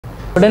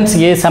Students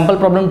ये sample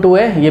problem 2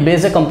 है, ये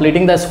बेस्ड है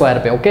कंप्लीटिंग द स्क्वायर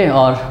पे, ओके।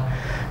 और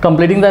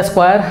कंप्लीटिंग द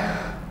स्क्वायर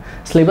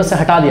सिलेबस से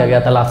हटा दिया गया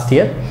था लास्ट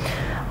ईयर,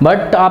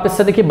 बट आप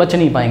इससे देखिए बच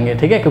नहीं पाएंगे,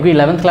 ठीक है, क्योंकि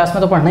 11th क्लास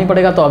में तो पढ़ना ही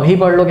पड़ेगा, तो अभी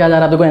पढ़ लो क्या जा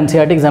रहा है। देखो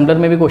एनसीईआरटी एग्जाम्पलर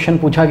में भी क्वेश्चन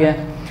पूछा गया है,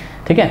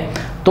 ठीक है।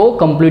 तो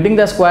कंप्लीटिंग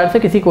द स्क्वायर से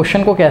किसी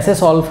क्वेश्चन को कैसे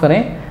सॉल्व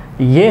करें,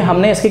 ये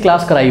हमने इसकी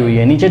क्लास कराई हुई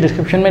है, नीचे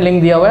डिस्क्रिप्शन में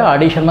लिंक दिया हुआ है।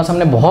 आरडी शर्मा से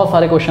हमने बहुत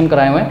सारे क्वेश्चन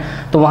कराए हुए हैं,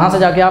 तो वहाँ से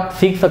जाके आप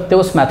सीख सकते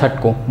हो उस मेथड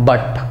को।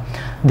 बट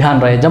ध्यान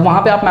रहे, जब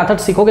वहाँ पे आप मेथड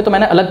सीखोगे तो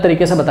मैंने अलग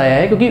तरीके से बताया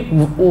है, क्योंकि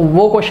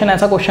वो क्वेश्चन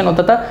ऐसा क्वेश्चन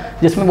होता था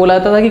जिसमें बोला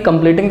जाता था कि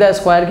कंप्लीटिंग द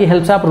स्क्वायर की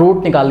हेल्प से आप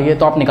रूट निकालिए,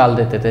 तो आप निकाल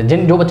देते थे।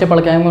 जो बच्चे पढ़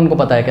के आए होंगे उनको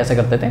पता है कैसे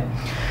करते थे,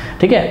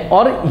 ठीक है।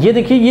 और ये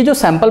देखिए, ये जो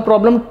सैम्पल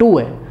प्रॉब्लम 2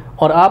 है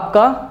और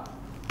आपका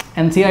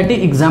एनसीईआरटी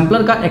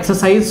एग्जाम्पलर का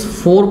एक्सरसाइज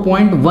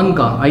 4.1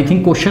 का आई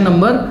थिंक क्वेश्चन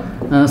नंबर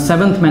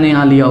 7 मैंने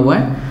यहाँ लिया हुआ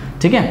है,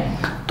 ठीक है।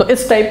 तो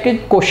इस टाइप के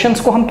क्वेश्चंस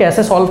को हम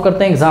कैसे सॉल्व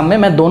करते हैं एग्जाम में,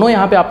 मैं दोनों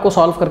यहाँ पे आपको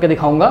सॉल्व करके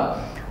दिखाऊंगा,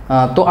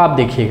 तो आप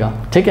देखिएगा,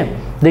 ठीक है।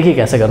 देखिए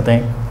कैसे करते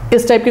हैं।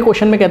 इस टाइप के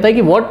क्वेश्चन में कहता है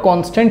कि what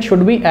constant should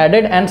be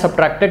added and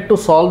subtracted to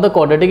solve the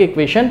quadratic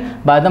equation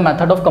by the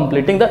method of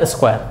completing the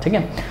square, ठीक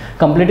है।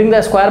 कंप्लीटिंग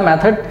द स्क्वायर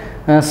मेथड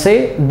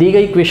से दी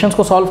गई इक्वेशंस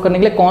को सॉल्व करने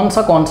के लिए कौन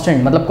सा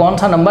कांस्टेंट, मतलब कौन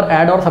सा नंबर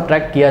ऐड और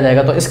सब्ट्रैक्ट किया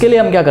जाएगा। तो इसके लिए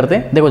हम क्या करते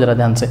हैं, देखो जरा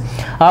ध्यान से।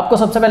 आपको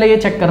सबसे पहले ये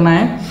चेक करना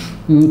है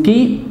कि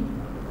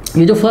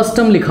ये जो फर्स्ट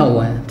टर्म लिखा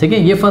हुआ है, ठीक है,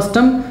 ये फर्स्ट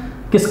टर्म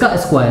किसका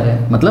स्क्वायर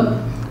है। मतलब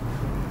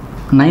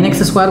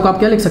 9x स्क्वायर को आप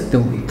क्या लिख सकते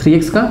हो,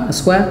 3x का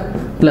स्क्वायर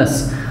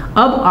प्लस।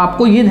 अब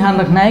आपको ये ध्यान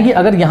रखना है कि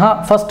अगर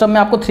यहाँ फर्स्ट टर्म में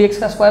आपको 3x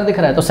का स्क्वायर दिख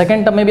रहा है, तो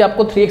सेकंड टर्म में भी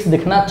आपको 3x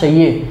दिखना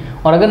चाहिए,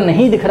 और अगर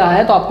नहीं दिख रहा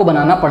है तो आपको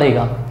बनाना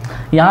पड़ेगा।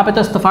 यहाँ पे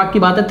तो इत्तेफाक की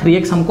बात है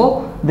 3x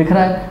हमको दिख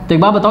रहा है, तो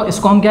एक बात बताओ,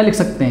 इसको हम क्या लिख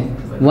सकते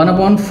हैं,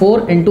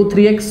 1/4 इंटू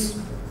 3x,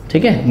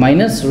 ठीक है,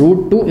 माइनस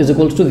 √2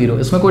 = 0।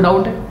 इसमें कोई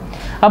डाउट है।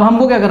 अब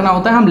हमको क्या करना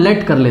होता है, हम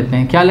लेट कर लेते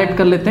हैं। क्या लेट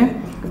कर लेते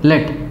हैं,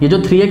 लेट, ये जो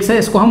 3x है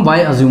इसको हम y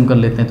अज्यूम कर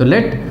लेते हैं, तो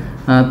लेट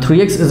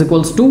 3x =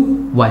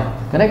 y,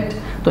 करेक्ट।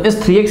 तो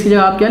इस 3x की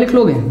जगह आप क्या लिख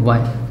लोगे, y,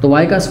 तो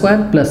y का स्क्वायर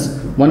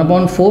प्लस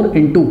 1/4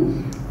 इंटू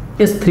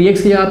इस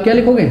 3x की जगह आप क्या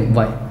लिखोगे,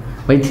 y,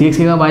 भाई 3x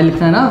की जगह y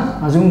लिखना है ना,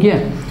 अज्यूम किया,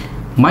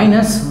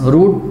 माइनस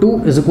 √2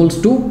 =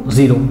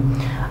 0।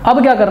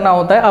 अब क्या करना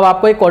होता है, अब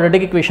आपको एक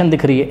क्वाड्रेटिक इक्वेशन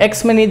दिख रही है,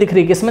 x में नहीं दिख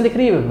रही, किस में दिख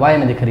रही है, y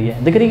में दिख रही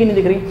है, दिख रही कि नहीं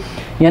दिख रही,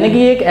 यानी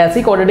कि एक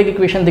ऐसी क्वाड्रेटिक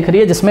इक्वेशन दिख रही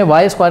है जिसमें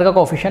y स्क्वायर का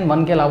कोफिशिएंट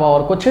 1 के अलावा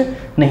और कुछ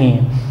नहीं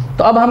है।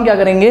 तो अब हम क्या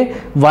करेंगे,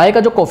 y का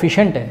जो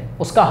कोफिशिएंट है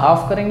उसका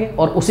हाफ करेंगे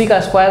और उसी का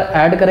स्क्वायर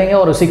ऐड करेंगे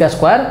और उसी का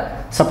स्क्वायर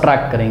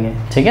सब्ट्रैक्ट करेंगे,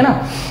 ठीक है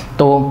ना।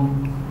 तो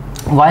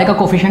y का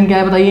कोफिशिएंट क्या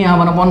है बताइए, यहाँ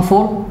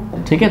 1/4,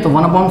 ठीक है, तो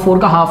 1/4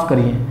 का हाफ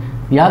करिए।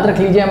 याद रख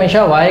लीजिए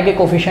हमेशा, y के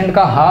कोफिशिएंट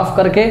का हाफ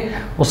करके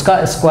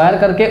उसका स्क्वायर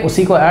करके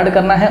उसी को ऐड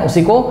करना है,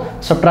 उसी को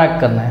सब्ट्रैक्ट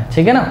करना है,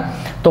 ठीक है ना।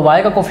 तो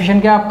y का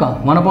कोफिशिएंट क्या है आपका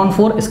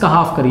 1/4, इसका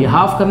हाफ करिए।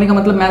 हाफ करने का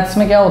मतलब मैथ्स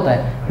में क्या होता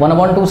है,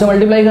 1/2 से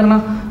मल्टीप्लाई करना।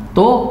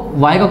 तो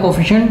y का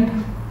कोफिशिएंट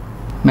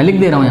मैं लिख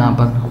दे रहा हूँ यहाँ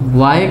पर,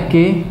 y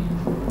के,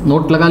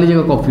 नोट लगा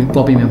लीजिएगा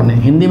कॉपी में अपने,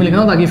 हिंदी में लिख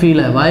रहा हूँ ताकि फील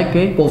है, y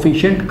के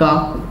कोफिशिएंट का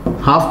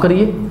हाफ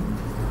करिए,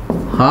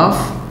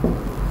 हाफ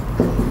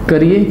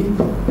करिए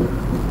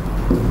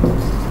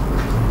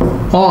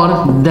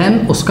और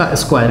देन उसका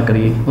स्क्वायर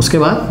करिए, उसके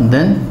बाद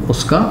देन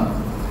उसका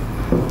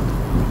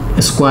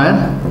स्क्वायर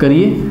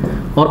करिए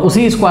और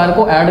उसी स्क्वायर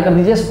को ऐड कर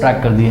दीजिए,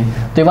 सब्ट्रैक्ट कर दिए।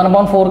 तो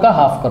 1/4 का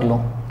हाफ कर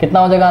लो, कितना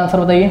हो जाएगा आंसर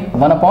बताइए,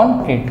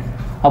 1/8।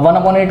 अब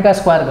 1/8 का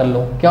स्क्वायर कर लो,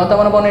 क्या होता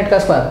है 1/8 का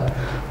स्क्वायर,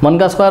 1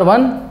 का स्क्वायर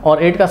 1 और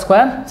 8 का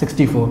स्क्वायर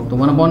 64। तो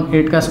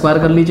 1/8 का स्क्वायर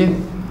कर लीजिए,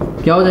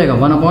 क्या हो जाएगा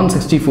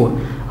 1/64।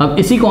 अब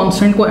इसी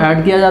कांस्टेंट को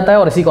ऐड किया जाता है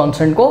और इसी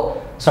कांस्टेंट को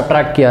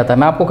सब्ट्रैक्ट किया जाता है।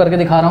 मैं आपको करके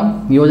दिखा रहा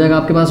हूँ, ये हो जाएगा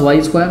आपके पास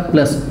y स्क्वायर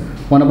प्लस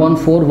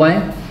 1/4y,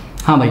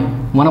 हाँ भाई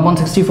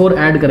 1/64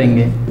 ऐड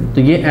करेंगे,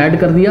 तो ये ऐड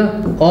कर दिया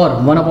और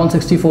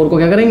 1/64 को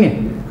क्या करेंगे,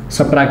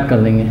 सब्ट्रैक्ट कर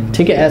देंगे,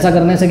 ठीक है। ऐसा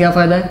करने से क्या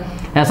फ़ायदा है,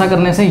 ऐसा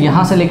करने से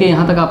यहाँ से लेके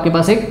यहाँ तक आपके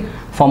पास एक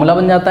फॉर्मूला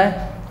बन जाता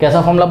है।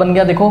 कैसा फॉर्मूला बन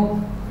गया, देखो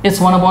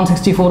इस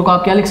 1/64 को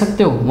आप क्या लिख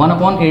सकते हो,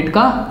 1/8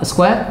 का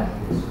स्क्वायर,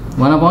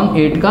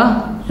 1/8 का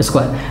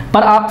स्क्वायर।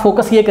 पर आप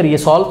फोकस ये करिए,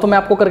 सॉल्व तो मैं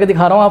आपको करके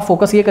दिखा रहा हूँ, आप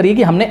फोकस ये करिए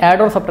कि हमने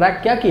ऐड और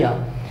सब्ट्रैक्ट क्या किया,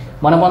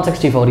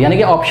 1/64, यानी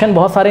कि ऑप्शन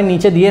बहुत सारे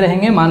नीचे दिए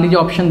रहेंगे। मान लीजिए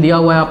ऑप्शन दिया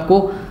हुआ है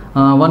आपको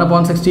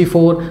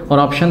 1/64 और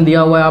ऑप्शन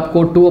दिया हुआ है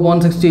आपको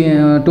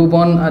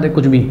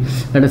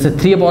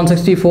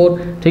 3/64,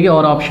 ठीक है,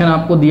 और ऑप्शन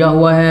आपको दिया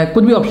हुआ है,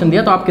 कुछ भी ऑप्शन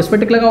दिया तो आप किस पे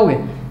टिक लगाओगे,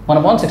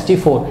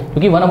 1/64,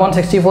 क्योंकि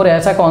 1/64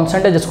 ऐसा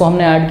कॉन्स्टेंट है जिसको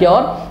हमने ऐड किया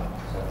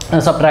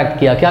और सब्ट्रैक्ट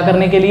किया। क्या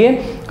करने के लिए,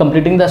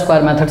 कंप्लीटिंग द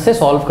स्क्वायर मेथड से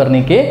सॉल्व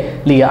करने के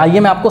लिए। आइए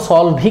मैं आपको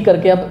सॉल्व भी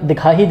करके अब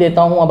दिखा ही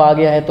देता हूँ, अब आ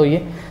गया है तो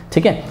ये,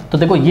 ठीक है। तो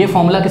देखो ये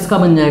फॉर्मूला किसका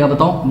बन जाएगा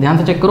बताओ, ध्यान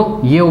से चेक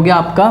करो। ये हो गया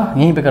आपका,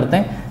 यहीं पे करते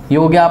हैं, ये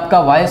हो गया आपका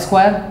y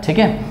स्क्वायर, ठीक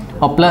है,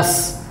 और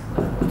प्लस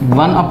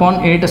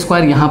 1/8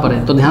 स्क्वायर यहाँ पर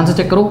है, तो ध्यान से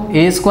चेक करो,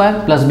 a square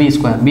plus b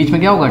square, बीच में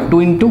क्या होगा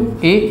 2 into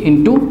a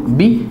into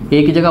b,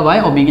 a की जगह y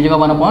और b की जगह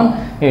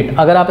 1/8।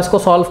 अगर आप इसको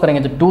सॉल्व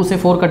करेंगे तो 2 से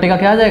 4 कटेगा,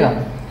 क्या आ जाएगा,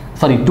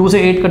 सॉरी 2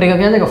 से 8 कटेगा,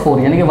 क्या आ जाएगा 4,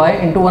 यानी कि y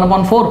इंटू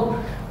 1/4,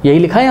 यही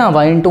लिखा है यहाँ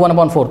y इंटू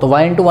 1/4। तो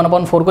y इंटू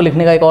 1/4 को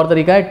लिखने का एक और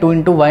तरीका है 2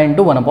 इंटू y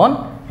इंटू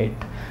 1/8,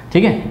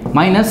 ठीक है,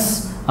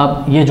 माइनस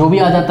अब ये जो भी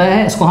आ जाता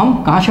है इसको हम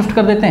कहाँ शिफ्ट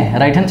कर देते हैं,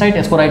 राइट हैंड साइड।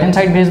 इसको राइट हैंड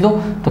साइड भेज दो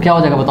तो क्या हो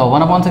जाएगा बताओ,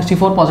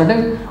 1/64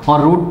 पॉजिटिव,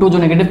 और √2 जो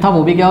नेगेटिव था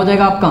वो भी क्या हो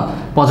जाएगा आपका,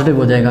 पॉजिटिव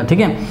हो जाएगा। ठीक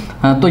है,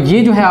 तो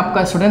ये जो है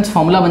आपका स्टूडेंट्स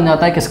फॉर्मूला बन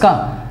जाता है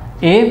किसका,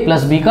 a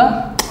 + b का।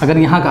 अगर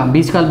यहाँ का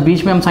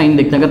बीच में हम साइन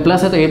देखते हैं, अगर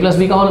प्लस है तो a +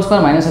 b का होल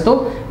स्क्वायर, माइनस है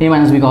तो a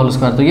 - b का होल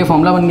स्क्वायर। तो ये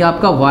फॉर्मूला बन गया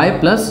आपका y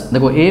प्लस,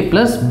 देखो a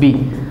 + b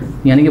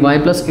यानी कि y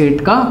 +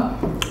 8 का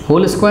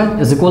whole square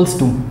is equals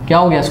to, क्या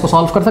हो गया, इसको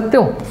सॉल्व कर सकते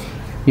हो।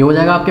 ये हो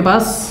जाएगा आपके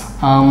पास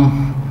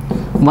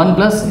 1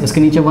 प्लस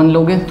इसके नीचे 1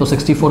 लोगे तो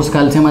 64 का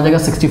एलसीएम आ जाएगा,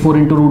 64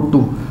 ×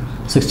 √2,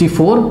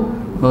 64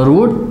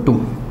 √2।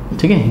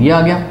 ठीक है, ये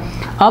आ गया।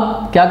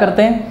 अब क्या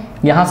करते हैं,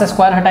 यहाँ से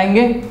स्क्वायर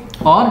हटाएंगे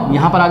और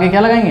यहाँ पर आगे क्या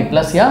लगाएंगे,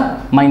 प्लस या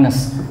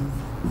माइनस,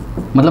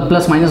 मतलब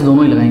प्लस माइनस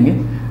दोनों ही लगाएंगे।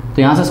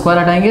 तो यहाँ से स्क्वायर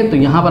हटाएंगे तो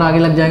यहाँ पर आगे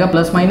लग जाएगा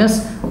प्लस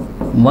माइनस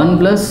 1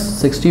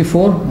 +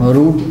 64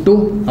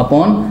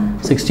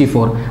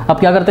 √2/64। अब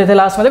क्या करते थे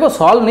लास्ट में, देखो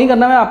सॉल्व नहीं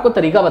करना, मैं आपको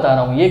तरीका बता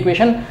रहा हूँ, ये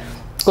इक्वेशन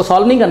को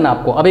सॉल्व नहीं करना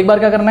आपको। अब एक बार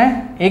क्या करना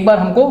है, एक बार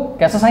हमको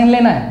कैसा साइन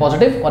लेना है,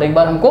 पॉजिटिव, और एक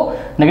बार हमको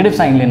नेगेटिव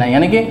साइन लेना है,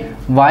 यानी कि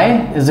y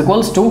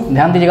 =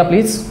 ध्यान दीजिएगा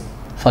प्लीज,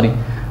 सॉरी,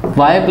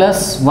 y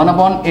 +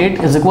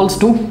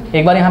 1/8 =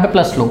 एक बार यहाँ पे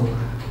प्लस लो,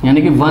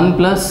 यानी कि 1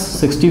 +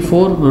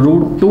 64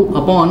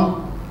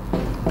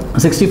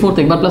 √2/64।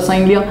 तो एक बार प्लस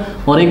साइन लिया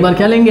और एक बार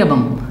क्या लेंगे अब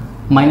हम,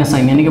 माइनस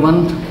साइन, यानी कि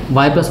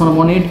y +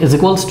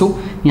 1/8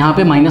 = यहाँ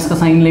पे माइनस का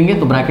साइन लेंगे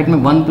तो ब्रैकेट में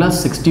 1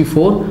 +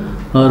 64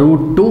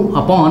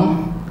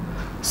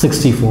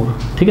 √2/64।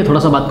 ठीक है, थोड़ा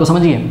सा बात को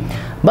समझिए,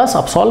 बस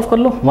आप सॉल्व कर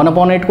लो,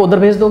 1/8 को उधर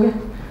भेज दोगे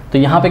तो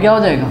यहाँ पे क्या हो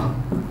जाएगा,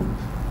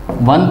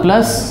 1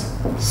 +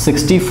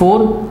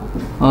 64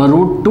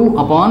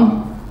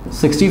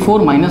 √2/64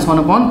 -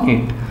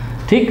 1/8।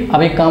 ठीक,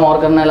 अब एक काम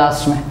और करना है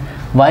लास्ट में,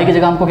 y की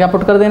जगह हमको क्या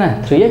पुट कर देना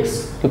है, 3x,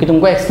 क्योंकि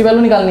तुमको x की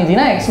वैल्यू निकालनी थी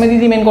ना, x में दी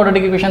थी मेन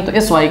क्वाड्रेटिक इक्वेशन, तो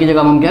इस y की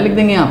जगह हम क्या लिख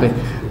देंगे यहाँ पे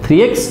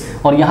 3x,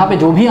 और यहाँ पे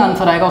जो भी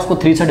आंसर आएगा उसको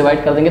 3 से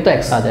डिवाइड कर देंगे तो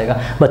x आ जाएगा।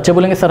 बच्चे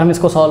बोलेंगे सर हम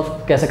इसको सॉल्व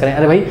कैसे करें,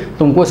 अरे भाई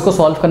तुमको इसको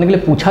सॉल्व करने के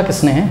लिए पूछा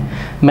किसने है,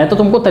 मैं तो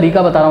तुमको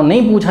तरीका बता रहा हूँ,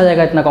 नहीं पूछा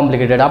जाएगा इतना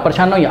कॉम्प्लिकेटेड, आप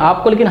परेशान ना होइए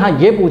आपको, लेकिन हाँ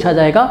ये पूछा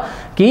जाएगा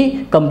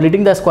कि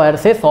कंप्लीटिंग द स्क्वायर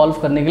से सॉल्व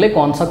करने के लिए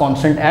कौन सा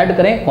कॉन्स्टेंट ऐड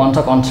करें, कौन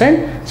सा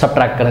कॉन्स्टेंट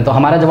सब्ट्रैक्ट करें। तो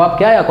हमारा जवाब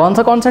क्या है, कौन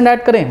सा कॉन्स्टेंट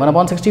ऐड करें,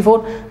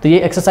 1/64। तो ये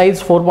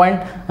एक्सरसाइज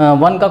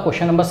 4.1 का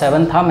क्वेश्चन नंबर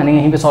 7 था, मैंने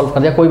यहीं पे सॉल्व कर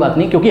दिया, कोई बात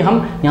नहीं, क्योंकि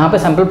हम यहाँ पे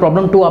सैम्पल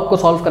प्रॉब्लम 2 आपको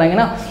सॉल्व कराएंगे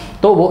ना,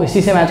 तो वो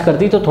इसी से मैच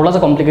करती, तो थोड़ा सा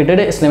कॉम्प्लिकेटेड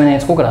है इसलिए मैंने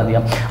इसको करा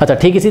दिया। अच्छा,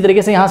 ठीक इसी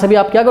तरीके से यहाँ से भी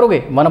आप क्या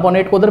करोगे,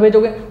 1/8 को उधर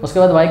भेजोगे, उसके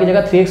बाद y की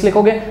जगह 3x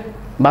लिखोगे,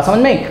 बात समझ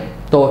में,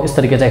 तो इस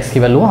तरीके से x की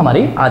वैल्यू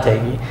हमारी आ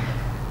जाएगी।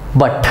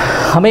 बट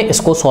हमें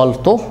इसको सॉल्व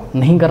तो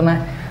नहीं करना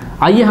है।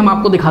 आइए हम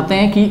आपको दिखाते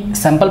हैं कि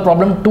सैम्पल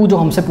प्रॉब्लम 2 जो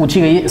हमसे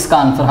पूछी गई है इसका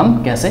आंसर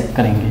हम कैसे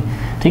करेंगे।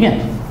 ठीक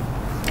है,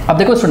 अब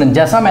देखो स्टूडेंट,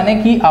 जैसा मैंने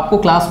कि आपको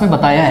क्लास में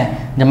बताया है,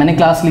 जब मैंने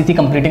क्लास ली थी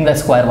कंप्लीटिंग द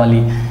स्क्वायर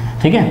वाली,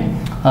 ठीक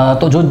है,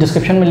 तो जो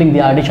डिस्क्रिप्शन में लिंक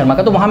दिया आर डी शर्मा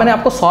का, तो वहाँ मैंने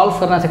आपको सॉल्व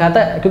करना सिखाया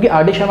था, क्योंकि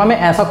आर डी शर्मा में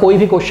ऐसा कोई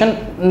भी क्वेश्चन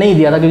नहीं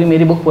दिया था, क्योंकि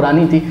मेरी बुक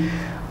पुरानी थी।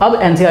 अब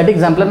एनसीईआरटी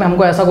एग्जाम्पलर में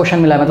हमको ऐसा क्वेश्चन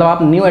मिला है, मतलब आप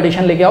न्यू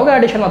एडिशन लेके आओगे आर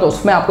डी शर्मा, तो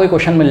उसमें आपको एक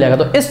क्वेश्चन मिल जाएगा।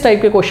 तो इस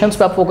टाइप के क्वेश्चंस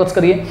पे आप फोकस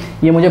करिए,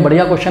 ये मुझे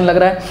बढ़िया क्वेश्चन लग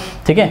रहा है।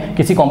 ठीक है,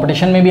 किसी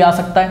कॉम्पिटिशन में भी आ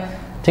सकता है।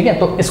 ठीक है,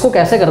 तो इसको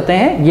कैसे करते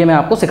हैं ये मैं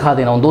आपको सिखा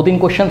दे रहा हूँ। 2-3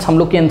 क्वेश्चन हम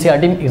लोग के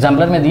एनसीईआरटी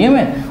एग्जाम्पलर में दिए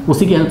हुए,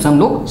 उसी की हेल्प से हम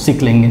लोग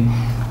सीख लेंगे।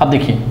 अब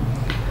देखिए,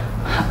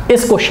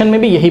 इस क्वेश्चन में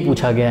भी यही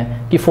पूछा गया है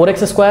कि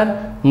 4x²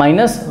 -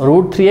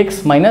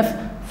 √3x -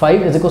 5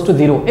 =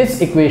 0,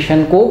 इस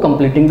इक्वेशन को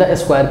कंप्लीटिंग द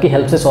स्क्वायर की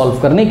हेल्प से सॉल्व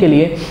करने के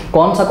लिए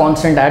कौन सा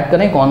कांस्टेंट ऐड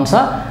करें, कौन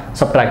सा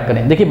सब्ट्रैक्ट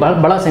करें। देखिए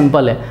बड़ा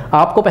सिंपल है,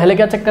 आपको पहले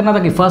क्या चेक करना था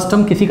कि फर्स्ट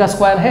टर्म किसी का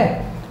स्क्वायर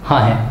है,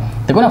 हाँ है।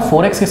 देखो ना,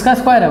 4x किसका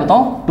स्क्वायर है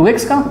बताओ,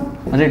 2x का,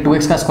 अरे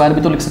 2x का स्क्वायर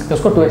भी तो लिख सकते हो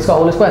उसको, 2x का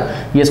होल स्क्वायर,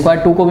 ये स्क्वायर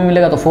 2 को भी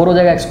मिलेगा तो 4 हो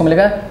जाएगा, x को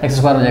मिलेगा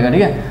x² हो जाएगा।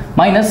 ठीक है,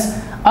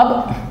 माइनस,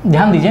 अब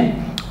ध्यान दीजिए,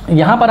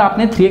 यहाँ पर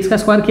आपने 3x का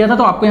स्क्वायर किया था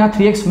तो आपको यहाँ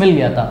 3x मिल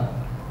गया था,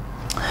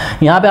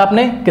 यहाँ पे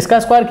आपने किसका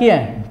स्क्वायर किया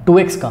है,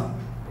 2x का,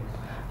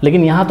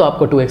 लेकिन यहाँ तो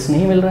आपको 2x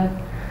नहीं मिल रहा है,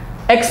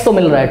 x तो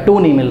मिल रहा है, 2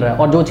 नहीं मिल रहा है,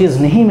 और जो चीज़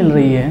नहीं मिल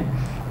रही है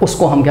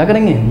उसको हम क्या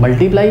करेंगे,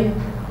 मल्टीप्लाई,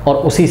 और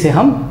उसी से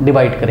हम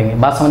डिवाइड करेंगे।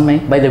 बात समझ में आई?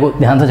 भाई देखो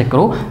ध्यान से चेक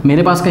करो,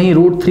 मेरे पास कहीं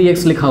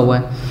 √3x लिखा हुआ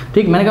है,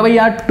 ठीक, मैंने कहा भाई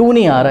यार 2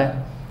 नहीं आ रहा है,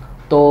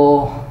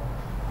 तो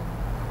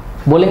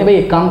बोलेंगे भाई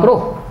एक काम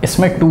करो,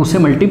 इसमें 2 से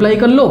मल्टीप्लाई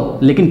कर लो,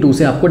 लेकिन 2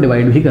 से आपको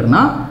डिवाइड भी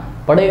करना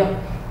पड़ेगा।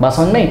 बात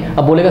समझ में?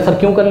 अब बोलेगा सर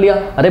क्यों कर लिया,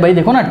 अरे भाई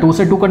देखो ना 2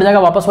 से 2 कट जाएगा,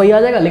 वापस वही आ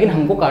जाएगा, लेकिन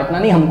हमको काटना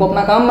नहीं, हमको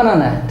अपना काम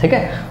बनाना है। ठीक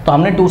है, तो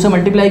हमने 2 से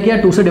मल्टीप्लाई किया,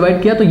 2 से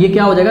डिवाइड किया, तो ये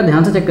क्या हो जाएगा,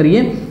 ध्यान से चेक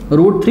करिए,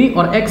 √3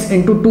 और x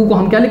 × 2 को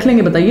हम क्या लिख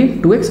लेंगे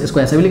बताइए, 2x, इसको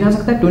ऐसे भी लिखा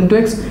सकता है 2 ×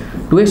 x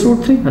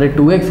 √3, अरे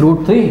 2x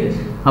 √3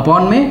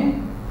 अपॉन में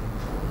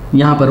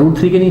यहाँ पर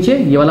 √3 के नीचे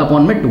ये वाला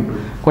अपॉन में 2,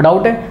 कोई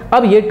डाउट है?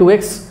 अब ये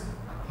 2x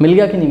मिल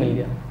गया कि नहीं मिल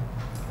गया?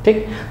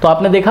 ठीक, तो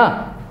आपने देखा,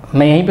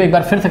 मैं यहीं पे एक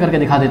बार फिर से करके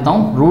दिखा देता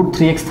हूँ।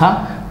 √3x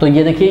था, तो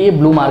ये देखिए ये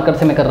ब्लू मार्कर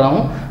से मैं कर रहा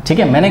हूँ। ठीक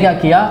है, मैंने क्या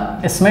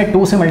किया, इसमें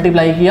 2 से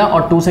मल्टीप्लाई किया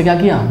और 2 से क्या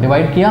किया,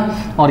 डिवाइड किया,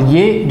 और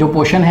ये जो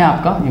पोर्शन है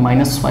आपका ये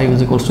 -5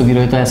 = 0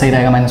 है, तो ऐसा ही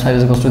रहेगा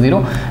 -5 =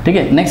 0। ठीक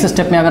है, नेक्स्ट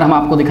स्टेप में अगर हम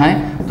आपको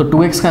दिखाएं तो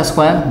 2x का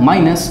स्क्वायर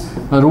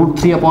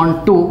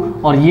 -√3/2,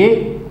 और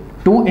ये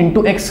 2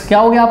 × x क्या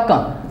हो गया आपका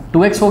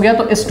 2x हो गया,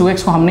 तो इस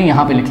 2x को हमने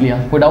यहाँ पे लिख लिया,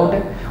 कोई डाउट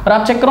है? और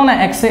आप चेक करो ना,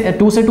 x से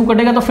 2 से 2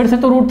 कटेगा तो फिर से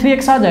तो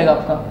 √3x आ जाएगा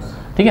आपका,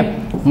 ठीक है।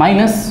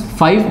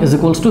 -5 =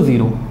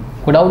 0,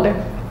 कोई डाउट है?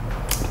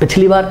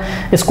 पिछली बार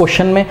इस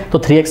क्वेश्चन में तो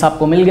 3x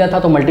आपको मिल गया था,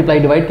 तो मल्टीप्लाई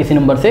डिवाइड किसी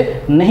नंबर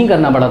से नहीं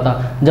करना पड़ा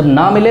था। जब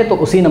ना मिले तो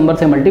उसी नंबर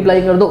से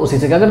मल्टीप्लाई कर दो, उसी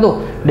से क्या कर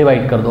दो,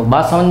 डिवाइड कर दो।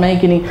 बात समझ में आई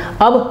कि नहीं?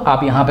 अब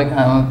आप यहाँ पे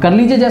कर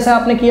लीजिए जैसे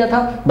आपने किया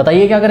था।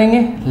 बताइए क्या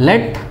करेंगे?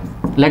 लेट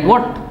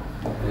व्हाट,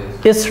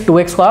 इस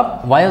 2x को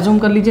आप y अज्यूम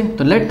कर लीजिए,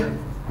 तो लेट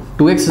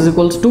 2x =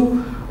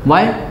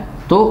 y,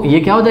 तो ये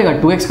क्या हो जाएगा,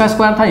 2x का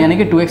स्क्वायर था, यानी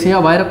कि 2x या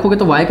y रखोगे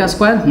तो y का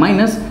स्क्वायर,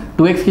 माइनस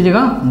 2x की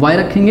जगह y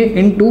रखेंगे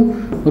इंटू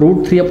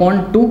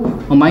 √3/2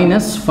 और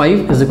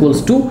 -5 =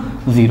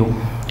 0।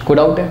 कोई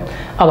डाउट है?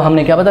 अब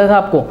हमने क्या बताया था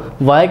आपको,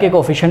 y के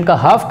कोफिशिएंट का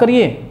हाफ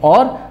करिए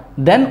और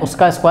देन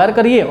उसका स्क्वायर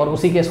करिए और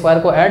उसी के स्क्वायर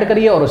को ऐड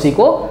करिए और उसी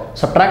को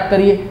सब्ट्रैक्ट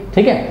करिए,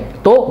 ठीक है।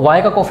 तो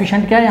y का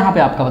कोफिशिएंट क्या है यहाँ पे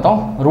आपका, बताओ,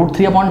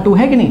 √3/2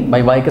 है कि नहीं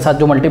भाई? y के साथ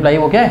जो मल्टीप्लाई है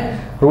वो क्या है,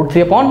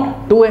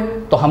 √3/2 है।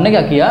 तो हमने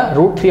क्या किया,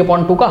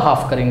 √3/2 का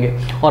हाफ करेंगे।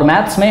 और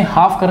मैथ्स में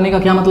हाफ करने का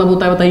क्या मतलब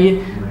होता है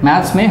बताइए?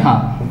 मैथ्स में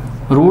हाँ,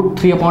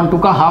 √3/2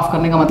 का हाफ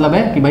करने का मतलब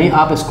है कि भाई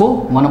आप इसको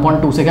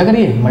 1/2 से क्या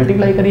करिए,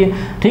 मल्टीप्लाई करिए,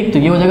 ठीक। तो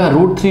ये हो जाएगा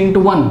 √3 ×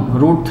 1,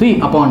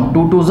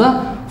 √3/2 2 =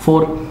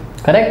 4,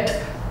 करेक्ट।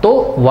 तो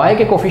y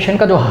के कोफिशिएंट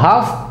का जो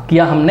हाफ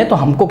किया हमने, तो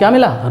हमको क्या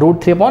मिला,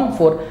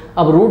 √3/4।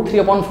 अब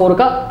 √3/4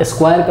 का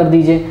स्क्वायर कर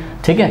दीजिए,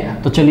 ठीक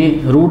है। तो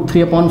चलिए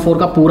 √3/4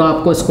 का पूरा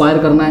आपको स्क्वायर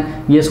करना है।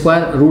 ये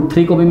स्क्वायर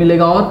 √3 को भी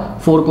मिलेगा और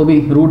 4 को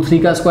भी, √3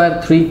 का स्क्वायर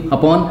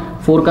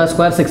 3/4 का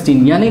स्क्वायर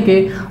 16, यानी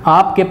कि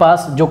आपके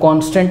पास जो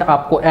कांस्टेंट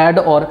आपको ऐड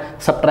और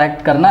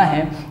सब्ट्रैक्ट करना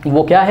है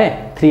वो क्या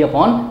है,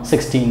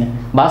 3/16 है।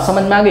 बात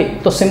समझ में आ गई?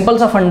 तो सिंपल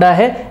सा फंडा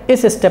है।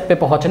 इस स्टेप पे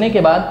पहुंचने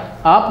के बाद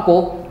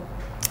आपको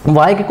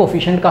y के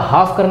कोफिशिएंट का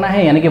हाफ करना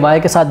है, यानी कि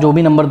y के साथ जो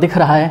भी नंबर दिख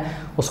रहा है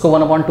उसको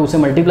 1/2 से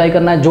मल्टीप्लाई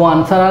करना है, जो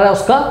आंसर आ रहा है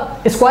उसका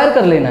स्क्वायर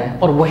कर लेना है,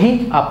 और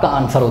वही आपका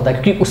आंसर होता है,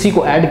 क्योंकि उसी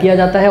को ऐड किया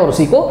जाता है और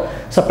उसी को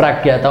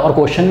सब्ट्रैक्ट किया जाता है। और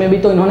क्वेश्चन में भी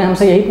तो इन्होंने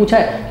हमसे यही पूछा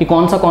है कि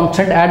कौन सा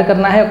कांस्टेंट ऐड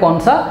करना है, कौन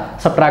सा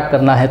सब्ट्रैक्ट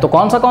करना है। तो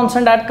कौन सा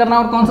कांस्टेंट ऐड करना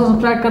है और कौन सा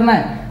सब्ट्रैक्ट करना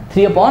है,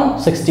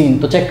 3/16।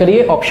 तो चेक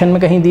करिए ऑप्शन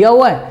में कहीं दिया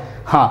हुआ है,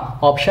 हाँ,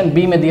 ऑप्शन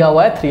बी में दिया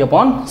हुआ है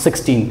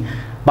 3/16।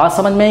 बात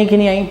समझ में आई कि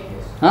नहीं आई?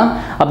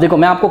 हाँ, अब देखो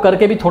मैं आपको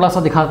करके भी थोड़ा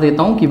सा दिखा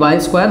देता हूँ कि y²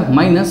 - y ×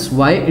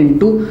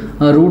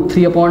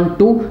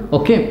 √3/2,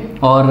 ओके।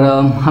 और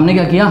हमने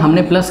क्या किया,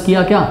 हमने प्लस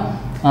किया क्या,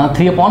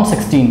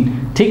 3/16,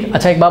 ठीक।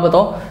 अच्छा एक बात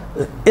बताओ,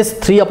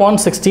 इस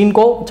 3/16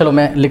 को चलो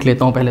मैं लिख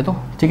लेता हूँ पहले तो,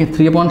 ठीक है।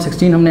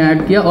 3/16 हमने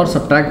ऐड किया और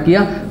सब्ट्रैक्ट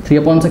किया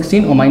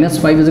 3/16 और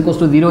 -5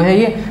 = 0 है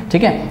ये,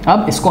 ठीक है।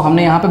 अब इसको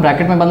हमने यहाँ पे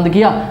ब्रैकेट में बंद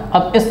किया।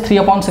 अब इस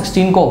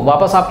 3/16 को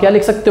वापस आप क्या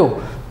लिख सकते हो,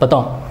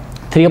 बताओ?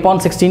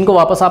 3/16 को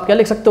वापस आप क्या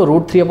लिख सकते हो,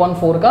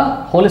 √3/4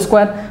 का होल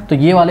स्क्वायर। तो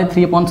ये वाले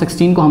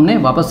 3/16 को हमने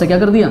वापस से क्या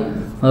कर दिया,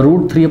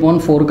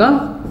 √3/4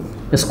 का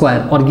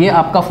स्क्वायर। और ये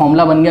आपका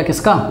फॉर्मूला बन गया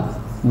किसका,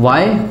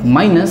 y -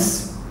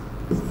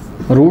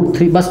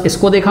 √3, बस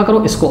इसको देखा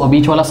करो, इसको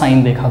बीच वाला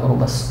साइन देखा करो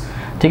बस,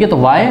 ठीक है। तो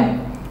y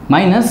 -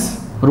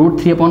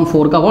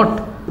 √3/4 का व्हाट,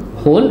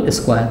 होल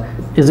स्क्वायर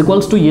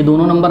 = ये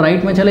दोनों नंबर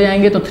राइट में चले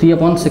जाएंगे, तो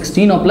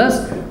 3/16 और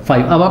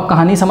 +5। अब आप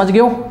कहानी समझ गए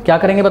हो, क्या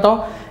करेंगे बताओ,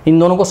 इन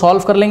दोनों को सॉल्व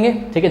कर लेंगे,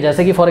 ठीक है।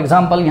 जैसे कि फॉर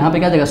एग्जांपल यहाँ पे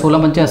क्या जाएगा, 16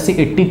 × 5 =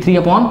 80,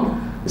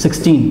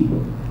 83/16,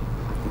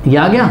 ये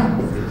आ गया,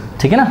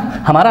 ठीक है ना।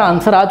 हमारा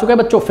आंसर आ चुका है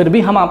बच्चों। फिर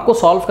भी हम आपको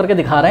सॉल्व करके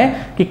दिखा रहे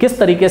हैं कि किस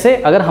तरीके से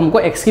अगर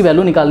हमको x की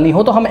वैल्यू निकालनी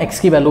हो तो हम x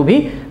की वैल्यू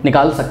भी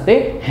निकाल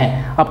सकते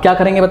हैं। अब क्या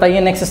करेंगे बताइए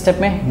नेक्स्ट स्टेप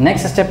में?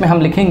 नेक्स्ट स्टेप में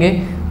हम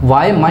लिखेंगे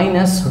y -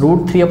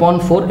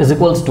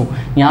 √3/4 =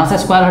 यहाँ से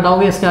स्क्वायर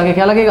हटाओगे, इसके आगे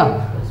क्या लगेगा,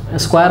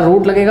 स्क्वायर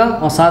रूट लगेगा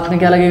और साथ में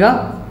क्या लगेगा,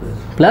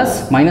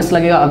 प्लस माइनस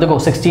लगेगा। अब देखो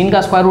 16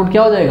 का स्क्वायर रूट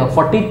क्या हो जाएगा,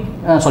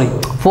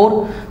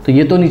 4, तो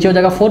ये तो नीचे हो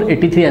जाएगा 4,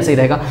 83 ऐसे ही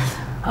रहेगा।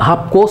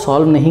 आपको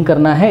सॉल्व नहीं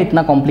करना है,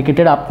 इतना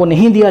कॉम्प्लिकेटेड आपको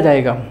नहीं दिया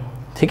जाएगा,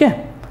 ठीक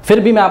है। फिर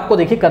भी मैं आपको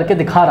देखिए करके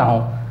दिखा रहा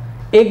हूँ।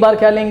 एक बार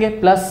क्या लेंगे,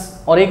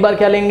 प्लस, और एक बार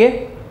क्या लेंगे,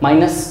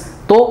 माइनस।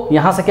 तो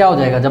यहाँ से क्या हो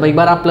जाएगा, जब एक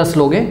बार आप प्लस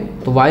लोगे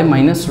तो y -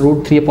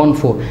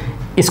 √3/4,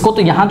 इसको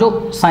तो यहाँ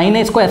जो साइन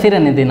है इसको ऐसे ही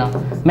रहने देना।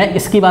 मैं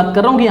इसकी बात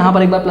कर रहा हूँ कि यहाँ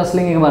पर एक बार प्लस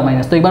लेंगे, एक बार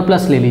माइनस, तो एक बार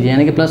प्लस ले लीजिए,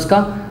 यानी कि प्लस का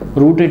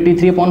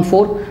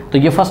 √83/4। तो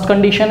ये फर्स्ट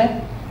कंडीशन है।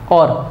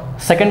 और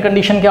सेकंड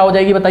कंडीशन क्या हो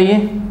जाएगी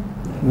बताइए,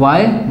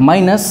 y -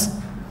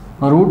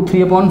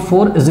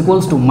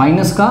 √3/4 =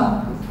 माइनस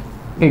का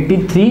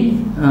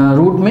 83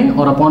 रूट में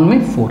और अपॉन में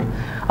 4।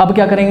 अब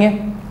क्या करेंगे,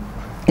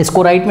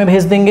 इसको राइट में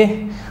भेज देंगे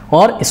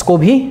और इसको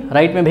भी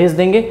राइट में भेज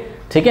देंगे,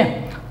 ठीक है।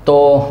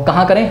 तो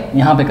कहाँ करें,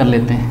 यहाँ पे कर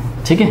लेते हैं,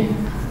 ठीक है।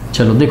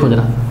 चलो देखो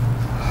जरा,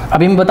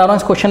 अभी मैं बता रहा हूँ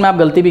इस क्वेश्चन में आप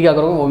गलती भी क्या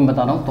करोगे वो भी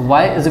बता रहा हूँ। तो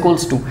y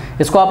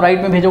 = इसको आप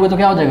राइट में भेजोगे तो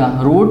क्या हो जाएगा,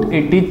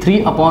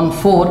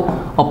 √83/4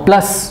 और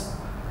प्लस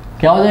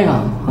क्या हो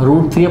जाएगा,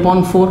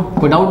 √3/4।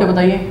 कोई डाउट है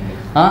बताइए?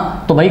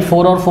 हाँ, तो भाई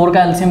 4 और 4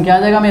 का एलसीएम क्या आ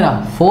जाएगा मेरा,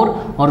 4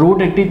 और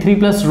 √83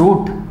 +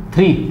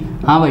 √3।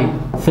 हाँ भाई,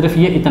 सिर्फ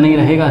ये इतना ही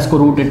रहेगा, इसको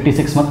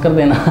 √86 मत कर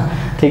देना,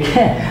 ठीक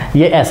है।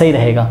 ये ऐसा ही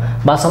रहेगा।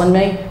 बात समझ में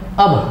आई?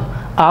 अब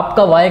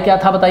आपका y क्या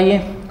था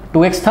बताइए,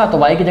 2x था, तो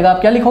y की जगह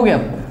आप क्या लिखोगे,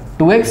 अब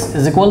 2x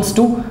 =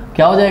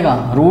 क्या हो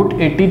जाएगा,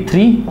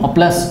 √83 और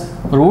प्लस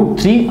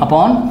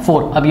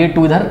 √3/4। अब ये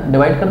 2 इधर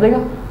डिवाइड कर देगा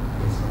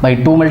भाई,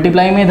 2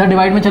 मल्टीप्लाई में इधर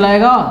डिवाइड में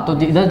चलाएगा तो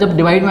इधर जब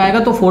डिवाइड में आएगा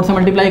तो 4 से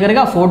मल्टीप्लाई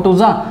करेगा, 4 2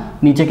 जा,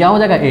 नीचे क्या हो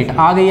जाएगा 8।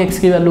 आ गई x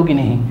की वैल्यू की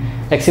नहीं,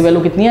 x की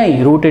वैल्यू कितनी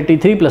आई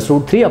 √83 +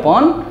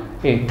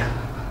 √3/8।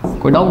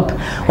 कोई डाउट?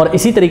 और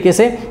इसी तरीके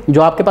से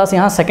जो आपके पास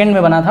यहाँ सेकंड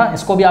में बना था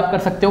इसको भी आप कर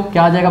सकते हो।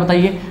 क्या आ जाएगा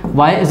बताइए,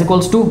 y =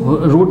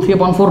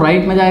 √3/4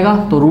 राइट में जाएगा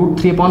तो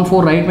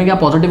 √3/4 राइट में क्या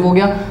पॉजिटिव हो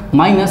गया,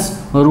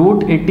 माइनस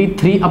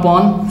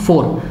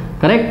 √83/4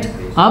 करेक्ट।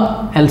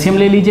 अब एलसीएम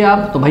ले लीजिए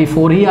आप तो भाई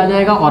 4 ही आ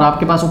जाएगा और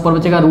आपके पास ऊपर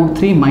बचेगा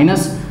 √3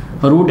 माइनस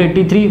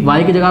 √83।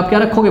 y की जगह आप क्या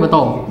रखोगे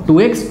बताओ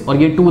 2x, और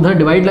ये 2 उधर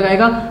डिवाइड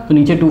लगाएगा तो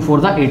नीचे 2 4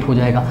 = 8 हो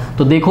जाएगा।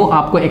 तो देखो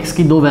आपको x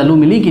की 2 वैल्यू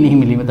मिली कि नहीं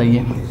मिली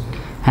बताइए,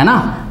 है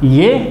ना।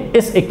 ये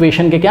इस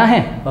इक्वेशन के क्या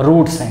हैं,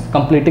 रूट्स हैं,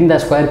 कंप्लीटिंग द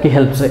स्क्वायर की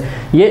हेल्प से।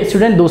 ये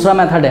स्टूडेंट दूसरा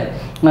मेथड है।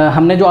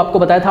 हमने जो आपको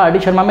बताया था आरडी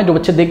शर्मा में, जो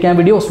बच्चे देख के आए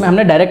वीडियो, उसमें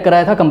हमने डायरेक्ट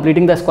कराया था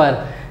कंप्लीटिंग द स्क्वायर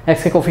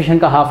एक्स के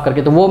कोफिशिएंट का हाफ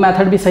करके, तो वो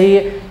मेथड भी सही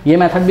है, ये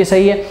मेथड भी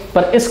सही है।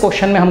 पर इस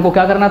क्वेश्चन में हमको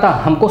क्या करना था,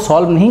 हमको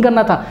सॉल्व नहीं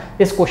करना था।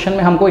 इस क्वेश्चन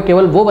में हमको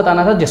केवल वो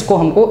बताना था जिसको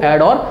हमको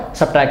ऐड और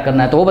सब्ट्रैक्ट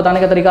करना है, तो वो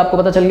बताने का तरीका आपको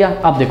पता चल गया।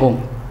 आप देखो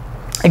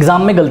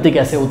एग्जाम में गलती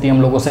कैसे होती है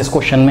हम लोगों से इस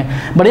क्वेश्चन में।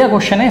 बढ़िया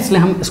क्वेश्चन है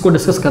इसलिए हम इसको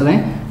डिस्कस कर रहे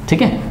हैं,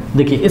 ठीक है।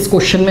 देखिए इस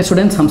क्वेश्चन में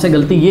स्टूडेंट्स हमसे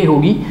गलती ये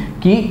होगी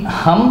कि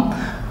हम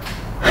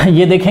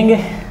ये देखेंगे,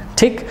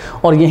 ठीक,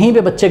 और यहीं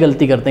पे बच्चे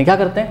गलती करते हैं। क्या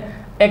करते हैं,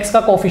 एक्स का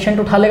कोफिशिएंट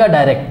उठा लेगा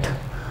डायरेक्ट।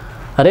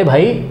 अरे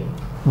भाई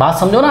बात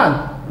समझो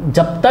ना,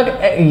 जब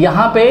तक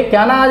यहाँ पे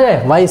क्या ना आ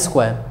जाए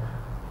y²,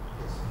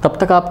 तब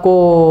तक आपको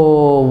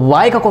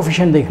y का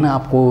कोफिशिएंट देखना है,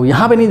 आपको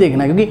यहाँ पे नहीं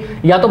देखना, क्योंकि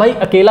या तो भाई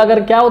अकेला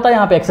अगर क्या होता है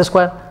यहाँ पे x²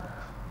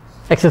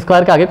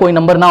 के आगे कोई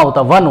नंबर ना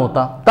होता, 1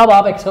 होता, तब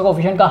आप x का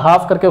कोफिशिएंट का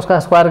हाफ करके उसका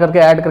स्क्वायर करके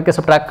ऐड करके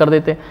सब्ट्रैक्ट कर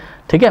देते,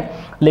 ठीक है।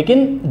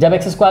 लेकिन जब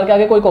x² के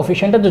आगे कोई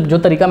कोफिशिएंट है, जो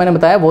तरीका मैंने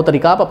बताया वो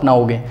तरीका आप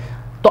अपनाओगे,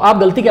 तो आप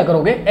गलती क्या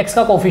करोगे, x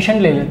का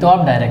कोफिशिएंट ले लेते हो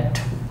आप डायरेक्ट,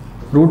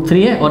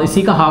 √3 है और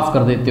इसी का हाफ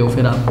कर देते हो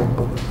फिर आप,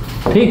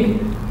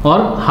 ठीक,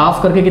 और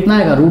हाफ करके कितना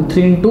आएगा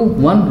 √3 ×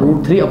 1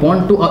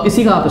 √3/2, और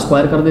इसी का आप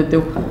स्क्वायर कर देते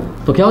हो,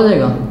 तो क्या हो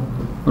जाएगा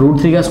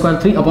 √3 का स्क्वायर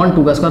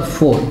 3/2 का स्क्वायर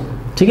 4,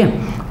 ठीक है।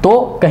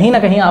 तो कहीं ना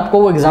कहीं आपको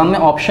वो एग्जाम में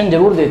ऑप्शन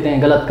जरूर देते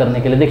हैं गलत करने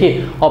के लिए।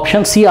 देखिए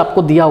ऑप्शन सी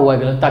आपको दिया हुआ है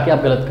गलत, ताकि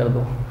आप गलत कर दो।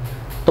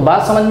 तो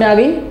बात समझ में आ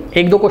गई।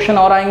 1-2 क्वेश्चन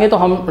और आएंगे तो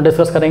हम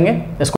डिस्कस करेंगे इसको।